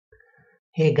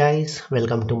Hey guys,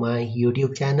 welcome to my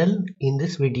YouTube channel. In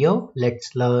this video,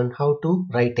 let's learn how to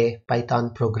write a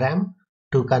Python program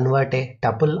to convert a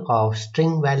tuple of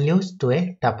string values to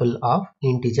a tuple of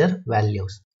integer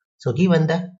values. So given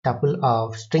the tuple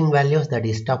of string values, that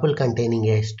is tuple containing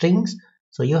a strings,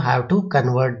 so you have to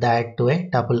convert that to a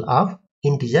tuple of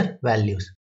integer values.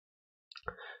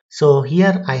 So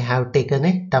here I have taken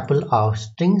a tuple of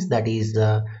strings, that is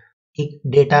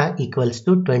data equals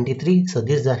to 23. So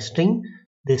this is a string.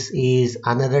 This is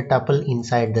another tuple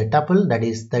inside the tuple, that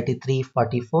is 33,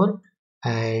 44,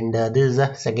 and this is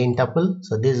a second tuple.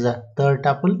 So this is a third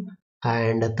tuple,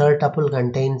 and the third tuple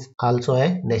contains also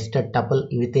a nested tuple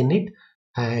within it,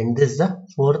 and this is the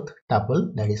fourth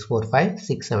tuple, that is 4, 5,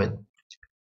 6, 7.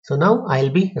 So now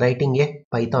I'll be writing a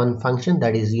Python function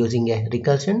that is using a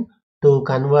recursion to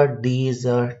convert these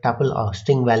tuple of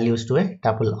string values to a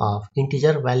tuple of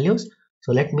integer values.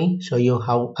 So let me show you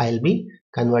how I'll be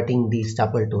converting these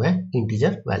tuple to a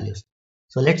integer values.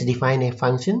 So let's define a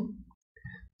function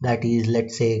that is,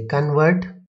 let's say, convert,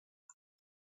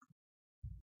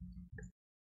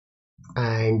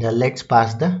 and let's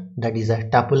pass that is a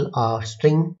tuple of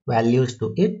string values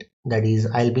to it. That is,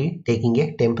 I'll be taking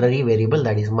a temporary variable,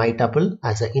 that is my tuple,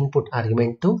 as an input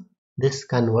argument to this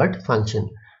convert function.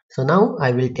 So now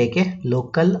I will take a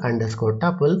local underscore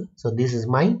tuple. So this is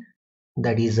my,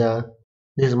 that is a,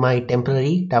 this is my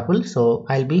temporary tuple. So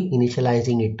I'll be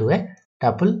initializing it to a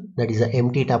tuple, that is an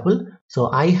empty tuple.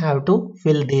 So I have to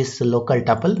fill this local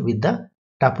tuple with the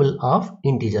tuple of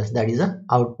integers. That is the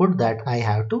output that I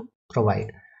have to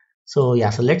provide. So yeah,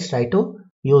 so let's try to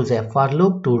use a for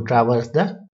loop to traverse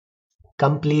the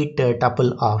complete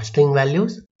tuple of string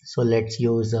values. So let's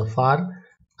use a for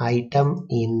item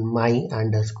in my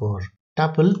underscore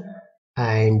tuple,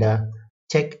 and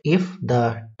check if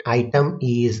the item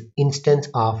is instance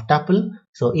of tuple.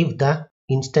 So if the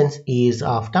instance is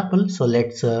of tuple, so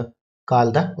let's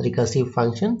call the recursive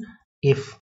function.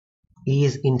 If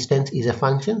is instance is a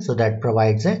function, so that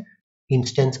provides a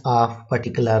instance of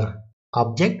particular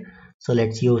object. So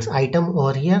let's use item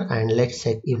over here, and let's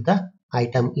check if the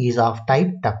item is of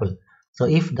type tuple. So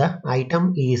if the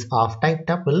item is of type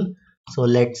tuple, so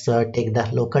let's take the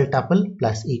local tuple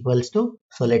plus equals to,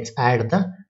 so let's add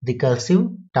the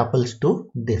recursive tuples to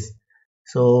this.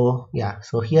 So yeah,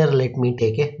 so here let me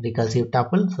take a recursive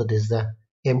tuple. So this is the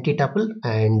empty tuple,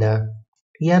 and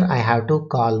here I have to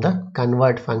call the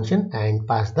convert function and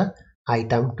pass the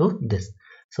item to this.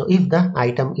 So if the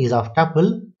item is of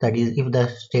tuple, that is if the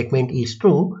statement is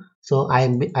true, so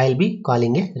I'll be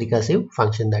calling a recursive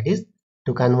function, that is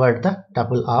to convert the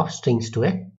tuple of strings to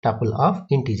a tuple of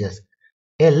integers.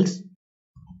 Else,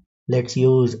 let's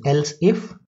use else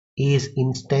if is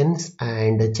instance,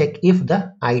 and check if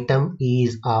the item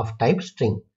is of type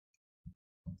string.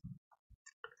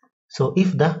 So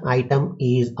if the item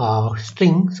is a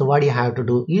string, so what you have to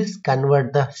do is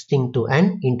convert the string to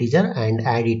an integer and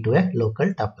add it to a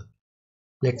local tuple.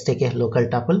 Let's take a local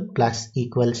tuple plus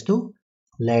equals to,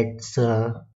 let's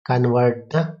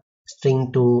convert the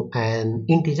string to an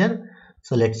integer.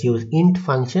 So let's use int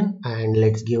function, and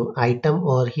let's give item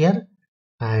over here,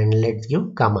 and let's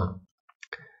give comma.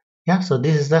 Yeah, so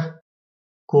this is the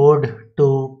code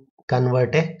to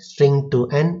convert a string to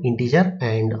an integer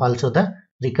and also the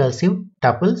recursive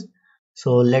tuples.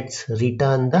 So let's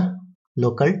return the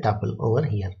local tuple over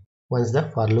here once the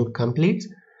for loop completes.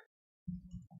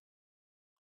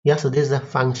 Yeah, so this is the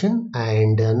function,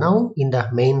 and now in the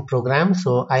main program,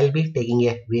 so I'll be taking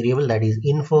a variable that is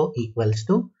info equals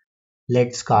to,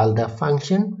 let's call the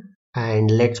function, and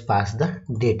let's pass the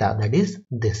data, that is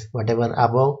this, whatever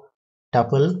above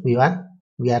tuple we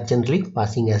are generally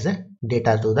passing as a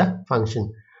data to the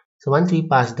function. So once we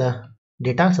pass the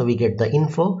data, so we get the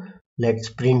info. Let's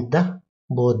print the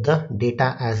both the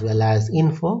data as well as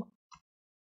info.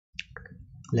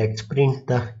 Let's print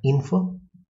the info.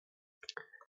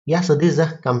 Yeah, so this is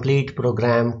a complete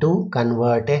program to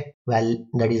convert a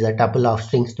that is a tuple of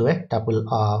strings to a tuple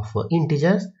of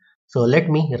integers. So let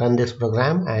me run this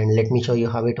program and let me show you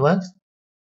how it works.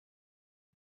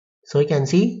 So you can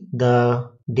see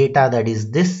the data, that is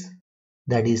this,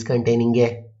 that is containing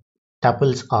a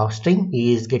tuples of string,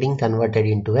 is getting converted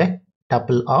into a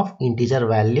tuple of integer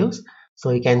values. So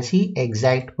you can see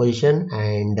exact position,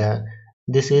 and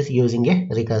this is using a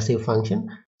recursive function.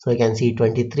 So you can see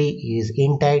 23 is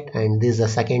intact, and this is the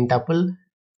second tuple,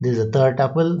 this is the third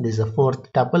tuple, this is the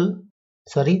fourth tuple,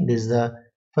 sorry, this is the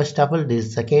first tuple, this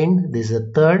is second, this is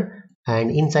the third, and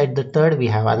inside the third we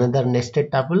have another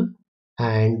nested tuple,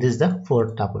 and this is the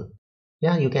fourth tuple.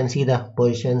 Yeah, you can see the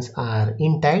positions are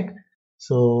intact.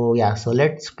 So yeah, so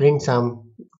let's print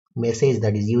some message,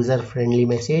 that is user friendly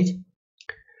message.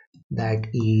 that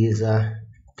is a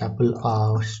tuple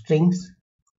of strings,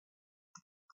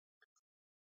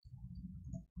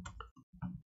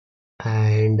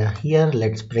 and here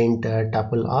let's print a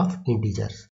tuple of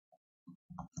integers.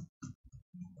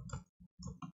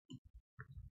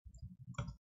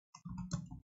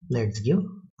 Let's give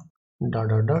dot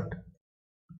dot dot.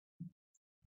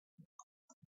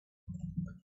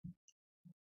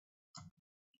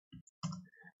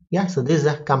 Yeah, so this is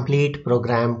a complete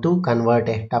program to convert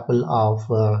a tuple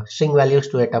of string values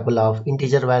to a tuple of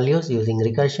integer values using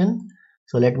recursion.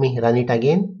 So let me run it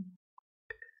again.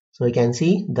 So you can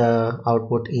see the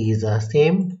output is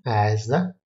same as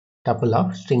the tuple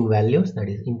of string values, that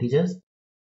is integers.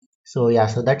 So yeah,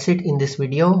 so that's it in this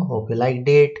video. Hope you liked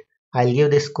it. I'll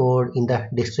give this code in the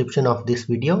description of this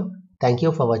video. Thank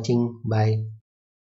you for watching. Bye.